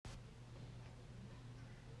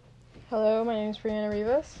Hello, my name is Brianna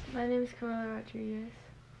Rivas. My name is Camila Rodriguez.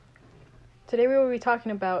 Today we will be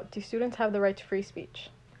talking about, do students have the right to free speech?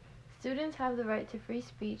 Students have the right to free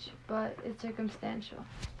speech, but it's circumstantial.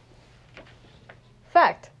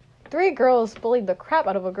 Fact. 3 girls bullied the crap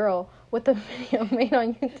out of a girl with a video made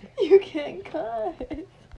on YouTube. You can't cut.